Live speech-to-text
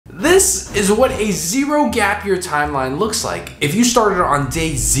This is what a 0 gap year timeline looks like if you started on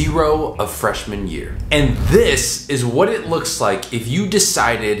day 0 of freshman year. And this is what it looks like if you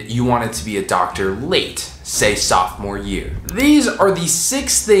decided you wanted to be a doctor late, say sophomore year. These are the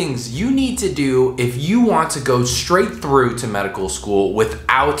 6 things you need to do if you want to go straight through to medical school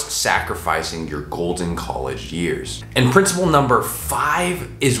without sacrificing your golden college years. And principle number 5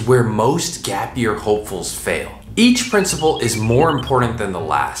 is where most gap year hopefuls fail. Each principle is more important than the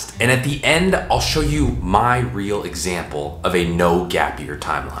last, and at the end, I'll show you my real example of a no gap year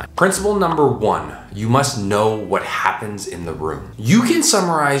timeline. Principle number 1, you must know what happens in the room. You can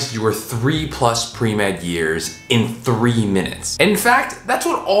summarize your 3+ pre-med years in 3 minutes. And in fact, that's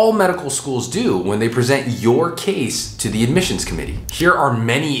what all medical schools do when they present your case to the admissions committee. Here are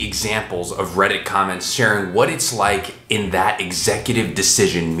many examples of Reddit comments sharing what it's like in that executive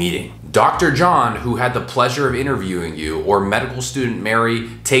decision meeting. Dr. John, who had the pleasure of interviewing you, or medical student Mary,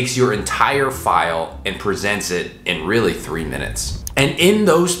 takes your entire file and presents it in really 3 minutes. And in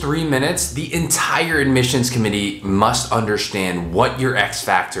those 3 minutes, the entire admissions committee must understand what your X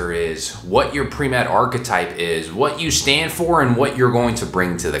factor is, what your pre-med archetype is, what you stand for, and what you're going to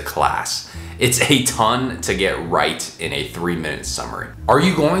bring to the class. It's a ton to get right in a 3-minute summary. Are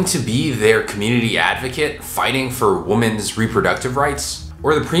you going to be their community advocate fighting for women's reproductive rights?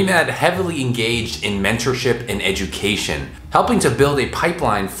 Or the pre-med heavily engaged in mentorship and education, helping to build a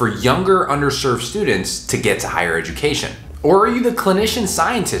pipeline for younger underserved students to get to higher education? Or are you the clinician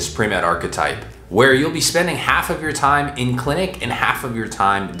scientist pre-med archetype, where you'll be spending half of your time in clinic and half of your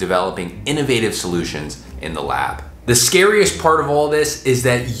time developing innovative solutions in the lab? The scariest part of all this is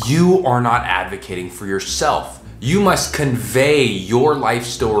that you are not advocating for yourself. You must convey your life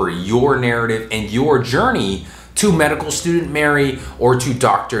story, your narrative, and your journey to medical student Mary or to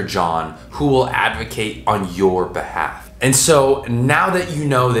Dr. John, who will advocate on your behalf. And so now that you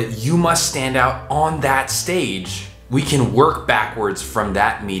know that you must stand out on that stage, we can work backwards from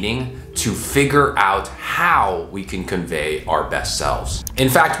that meeting to figure out how we can convey our best selves. In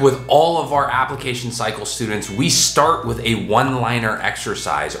fact, with all of our application cycle students, we start with a one-liner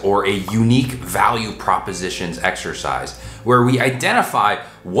exercise or a unique value propositions exercise where we identify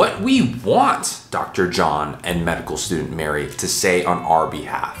what we want Dr. John and medical student Mary to say on our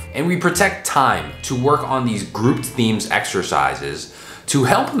behalf. And we protect time to work on these grouped themes exercises to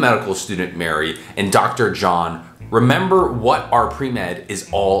help medical student Mary and Dr. John remember what our pre-med is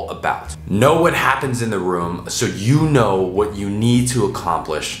all about. Know what happens in the room so you know what you need to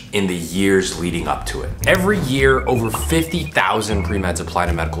accomplish in the years leading up to it. Every year, over 50,000 pre-meds apply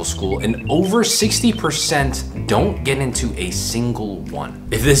to medical school, and over 60% don't get into a single one.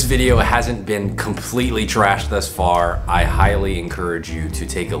 If this video hasn't been completely trashed thus far, I highly encourage you to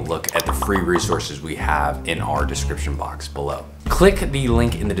take a look at the free resources we have in our description box below. Click the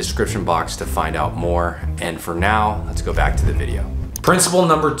link in the description box to find out more, and for now, let's go back to the video. Principle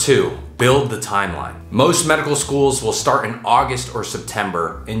number 2, build the timeline. Most medical schools will start in August or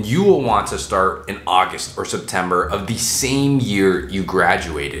September, and you will want to start in August or September of the same year you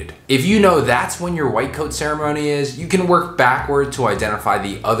graduated. If you know that's when your white coat ceremony is, you can work backward to identify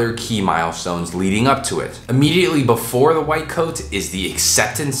the other key milestones leading up to it. Immediately before the white coat is the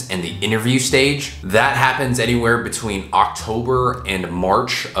acceptance and the interview stage. That happens anywhere between October and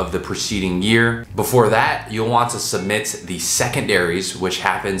March of the preceding year. Before that, you'll want to submit the secondaries, which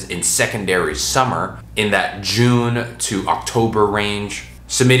happens in secondary summer, in that June to October range.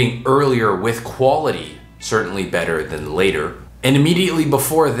 Submitting earlier with quality, certainly better than later. And immediately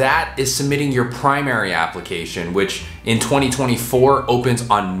before that is submitting your primary application, which in 2024 opens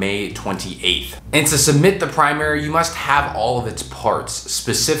on May 28th. And to submit the primary, you must have all of its parts,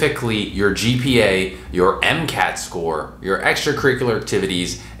 specifically your GPA, your MCAT score, your extracurricular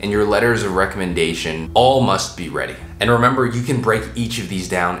activities, and your letters of recommendation all must be ready. And remember, you can break each of these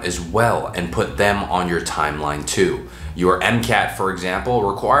down as well and put them on your timeline too. Your MCAT, for example,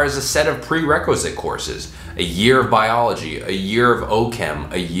 requires a set of prerequisite courses, a year of biology, a year of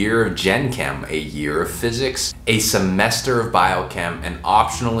OChem, a year of Gen Chem, a year of physics, a semester of biochem, and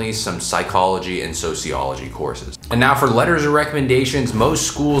optionally some psychology and sociology courses. And now for letters of recommendations, most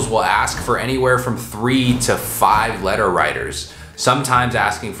schools will ask for anywhere from 3 to 5 letter writers, sometimes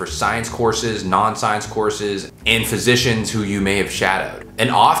asking for science courses, non-science courses, and physicians who you may have shadowed. And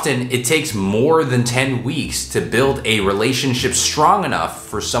often it takes more than 10 weeks to build a relationship strong enough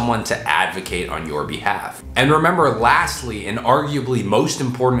for someone to advocate on your behalf. And remember, lastly, and arguably most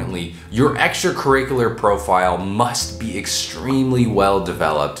importantly, your extracurricular profile must be extremely well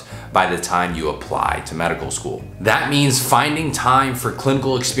developed by the time you apply to medical school. That means finding time for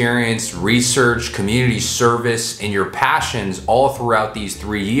clinical experience, research, community service, and your passions all throughout these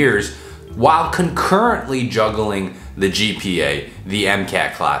 3 years, while concurrently juggling the GPA, the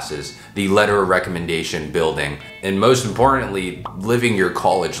MCAT classes, the letter of recommendation building, and most importantly, living your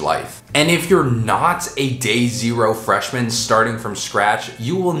college life. And if you're not a day zero freshman starting from scratch,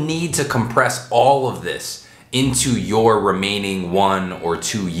 you will need to compress all of this into your remaining 1 or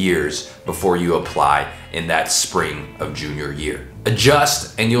 2 years before you apply in that spring of junior year.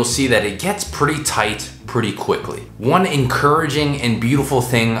 Adjust and you'll see that it gets pretty tight pretty quickly. One encouraging and beautiful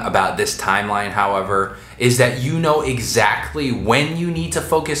thing about this timeline, however, is that you know exactly when you need to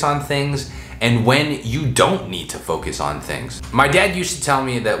focus on things and when you don't need to focus on things. My dad used to tell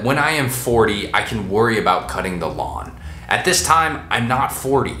me that when I am 40, I can worry about cutting the lawn. At this time, I'm not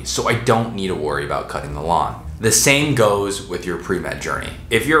 40, so I don't need to worry about cutting the lawn. The same goes with your pre-med journey.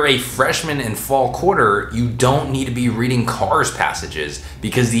 If you're a freshman in fall quarter, you don't need to be reading CARS passages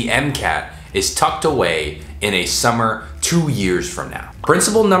because the MCAT is tucked away in a summer 2 years from now.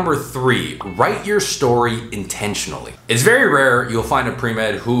 Principle number 3, write your story intentionally. It's very rare you'll find a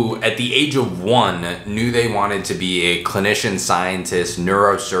pre-med who at the age of 1 knew they wanted to be a clinician scientist,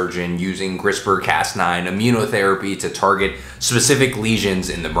 neurosurgeon using CRISPR-Cas9 immunotherapy to target specific lesions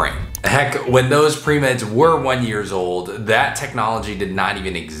in the brain. Heck, when those pre-meds were 1 year old, that technology did not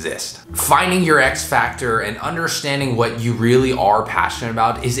even exist. Finding your X factor and understanding what you really are passionate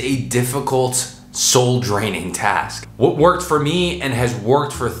about is a difficult, soul-draining task. What worked for me and has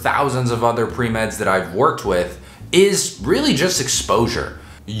worked for thousands of other pre-meds that I've worked with is really just exposure.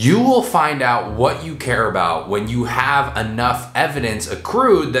 You will find out what you care about when you have enough evidence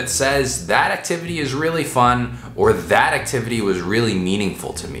accrued that says that activity is really fun or that activity was really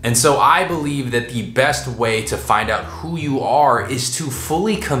meaningful to me. And so I believe that the best way to find out who you are is to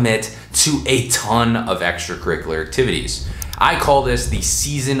fully commit to a ton of extracurricular activities. I call this the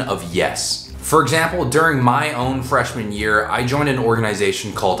season of yes. For example, during my own freshman year, I joined an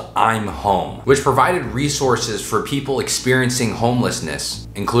organization called I'm Home, which provided resources for people experiencing homelessness,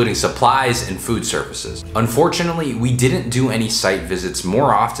 including supplies and food services. Unfortunately, we didn't do any site visits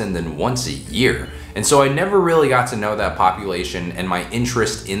more often than once a year, and so I never really got to know that population, and my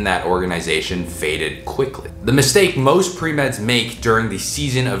interest in that organization faded quickly. The mistake most pre-meds make during the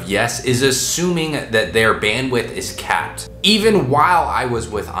season of yes is assuming that their bandwidth is capped. Even while I was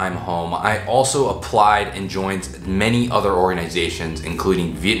with I'm Home, I also applied and joined many other organizations,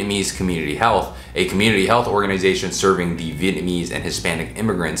 including Vietnamese Community Health, a community health organization serving the Vietnamese and Hispanic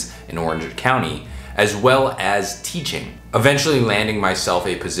immigrants in Orange County, as well as teaching, eventually landing myself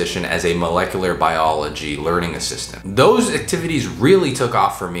a position as a molecular biology learning assistant. Those activities really took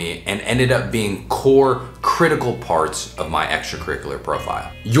off for me and ended up being core, critical parts of my extracurricular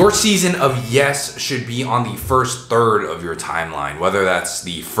profile. Your season of yes should be on the first third of your timeline, whether that's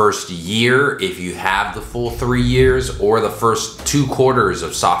the first year if you have the full 3 years, or the first 2 quarters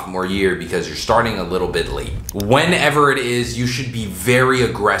of sophomore year because you're starting a little bit late. Whenever it is, you should be very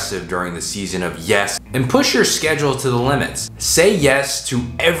aggressive during the season of yes and push your schedule to the limits. Say yes to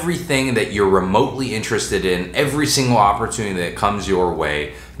everything that you're remotely interested in, every single opportunity that comes your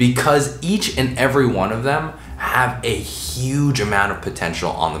way, because each and every one of them have a huge amount of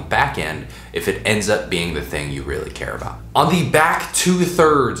potential on the back end if it ends up being the thing you really care about. On the back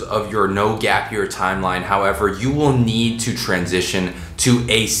 2/3 of your no gap year timeline, however, you will need to transition to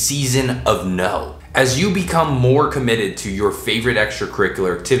a season of no. As you become more committed to your favorite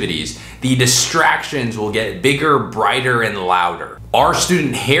extracurricular activities, the distractions will get bigger, brighter, and louder. Our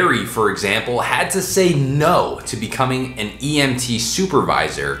student Harry, for example, had to say no to becoming an EMT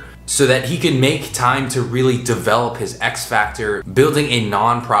supervisor so that he could make time to really develop his X factor, building a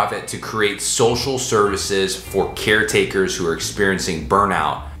nonprofit to create social services for caretakers who are experiencing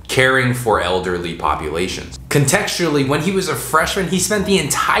burnout, caring for elderly populations. Contextually, when he was a freshman, he spent the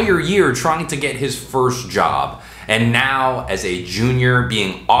entire year trying to get his first job. And now, as a junior,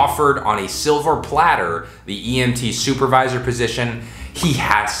 being offered on a silver platter the EMT supervisor position, he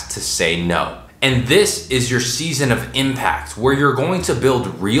has to say no. And this is your season of impact, where you're going to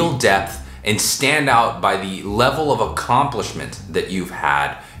build real depth and stand out by the level of accomplishment that you've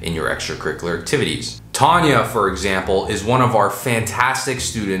had in your extracurricular activities. Tanya, for example, is one of our fantastic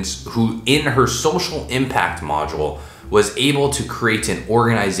students who, in her social impact module, was able to create an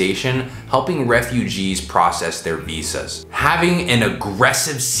organization helping refugees process their visas. Having an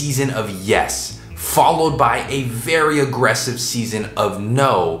aggressive season of yes, followed by a very aggressive season of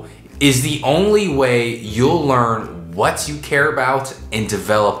no, is the only way you'll learn what you care about and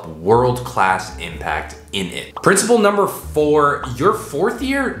develop world-class impact in it. Principle number 4, your 4th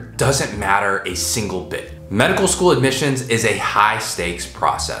year doesn't matter a single bit. Medical school admissions is a high-stakes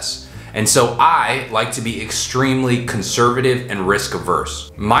process. And so I like to be extremely conservative and risk averse.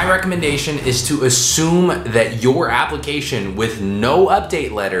 My recommendation is to assume that your application with no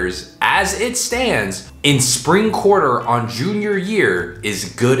update letters as it stands in spring quarter on junior year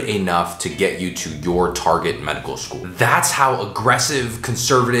is good enough to get you to your target medical school. That's how aggressive,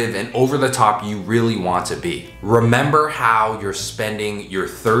 conservative, and over the top you really want to be. Remember how you're spending your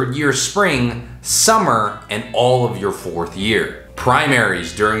 3rd year spring, summer, and all of your 4th year.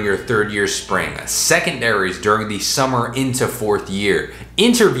 Primaries during your 3rd year spring, secondaries during the summer into 4th year,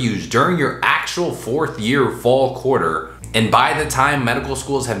 interviews during your actual 4th year fall quarter, and by the time medical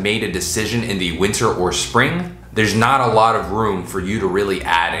schools have made a decision in the winter or spring, there's not a lot of room for you to really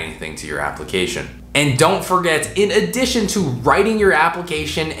add anything to your application. And don't forget, in addition to writing your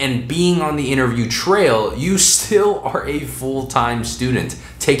application and being on the interview trail, you still are a full-time student,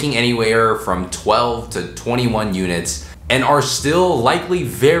 taking anywhere from 12 to 21 units, and are still likely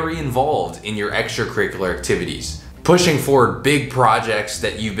very involved in your extracurricular activities, pushing forward big projects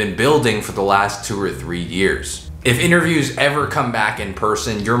that you've been building for the last 2 or 3 years. If interviews ever come back in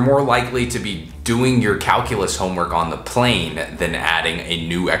person, you're more likely to be doing your calculus homework on the plane than adding a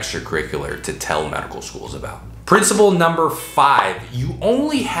new extracurricular to tell medical schools about. Principle number 5, you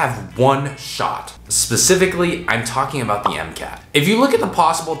only have one shot. Specifically, I'm talking about the MCAT. If you look at the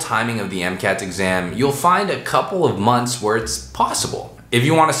possible timing of the MCAT exam, you'll find a couple of months where it's possible. If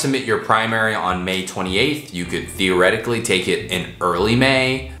you want to submit your primary on May 28th, you could theoretically take it in early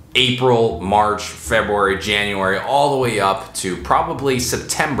May, April, March, February, January, all the way up to probably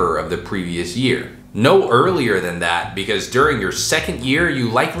September of the previous year. No earlier than that, because during your 2nd year, you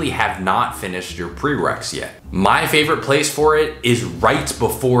likely have not finished your prereqs yet. My favorite place for it is right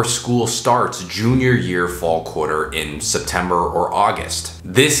before school starts junior year fall quarter in September or August.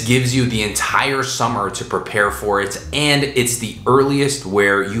 This gives you the entire summer to prepare for it, and it's the earliest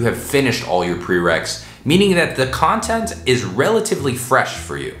where you have finished all your prereqs, meaning that the content is relatively fresh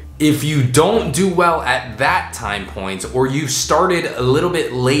for you. If you don't do well at that time point, or you started a little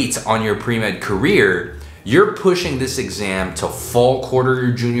bit late on your pre-med career, you're pushing this exam to fall quarter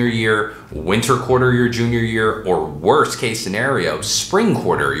your junior year, winter quarter your junior year, or worst case scenario, spring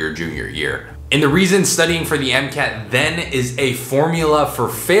quarter your junior year. And the reason studying for the MCAT then is a formula for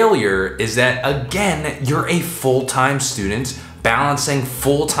failure is that, again, you're a full-time student balancing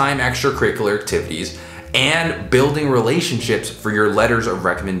full-time extracurricular activities and building relationships for your letters of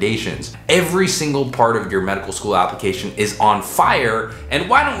recommendations. Every single part of your medical school application is on fire, and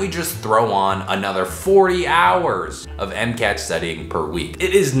why don't we just throw on another 40 hours of MCAT studying per week?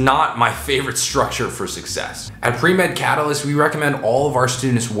 It is not my favorite structure for success. At Pre-Med Catalyst, we recommend all of our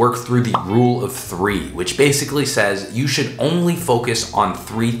students work through the rule of 3, which basically says you should only focus on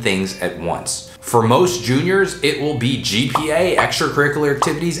 3 things at once. For most juniors, it will be GPA, extracurricular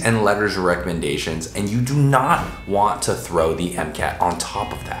activities, and letters of recommendations, and you do not want to throw the MCAT on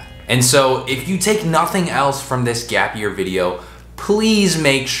top of that. And so if you take nothing else from this gap year video, please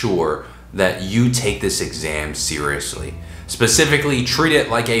make sure that you take this exam seriously. Specifically, treat it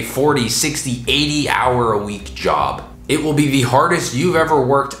like a 40, 60, 80 hour a week job. It will be the hardest you've ever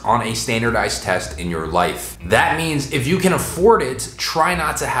worked on a standardized test in your life. That means if you can afford it, try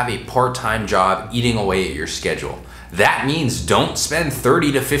not to have a part-time job eating away at your schedule. That means don't spend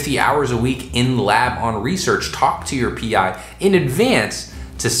 30 to 50 hours a week in lab on research. Talk to your PI in advance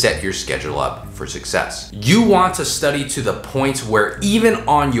to set your schedule up for success. You want to study to the point where even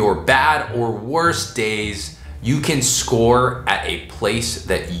on your bad or worst days, you can score at a place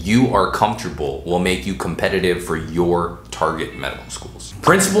that you are comfortable will make you competitive for your target medical schools.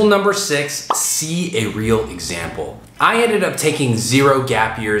 Principle number 6, see a real example. I ended up taking 0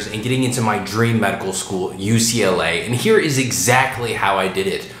 gap years and getting into my dream medical school, UCLA, and here is exactly how I did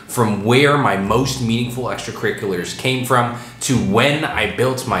it. From where my most meaningful extracurriculars came from to when I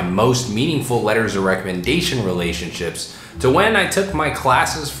built my most meaningful letters of recommendation relationships to when I took my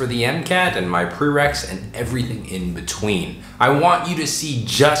classes for the MCAT and my prereqs and everything in between. I want you to see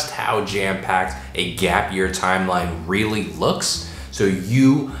just how jam-packed a gap year timeline really looks so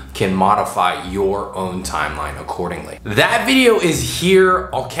you can modify your own timeline accordingly. That video is here.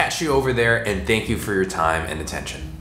 I'll catch you over there, and thank you for your time and attention.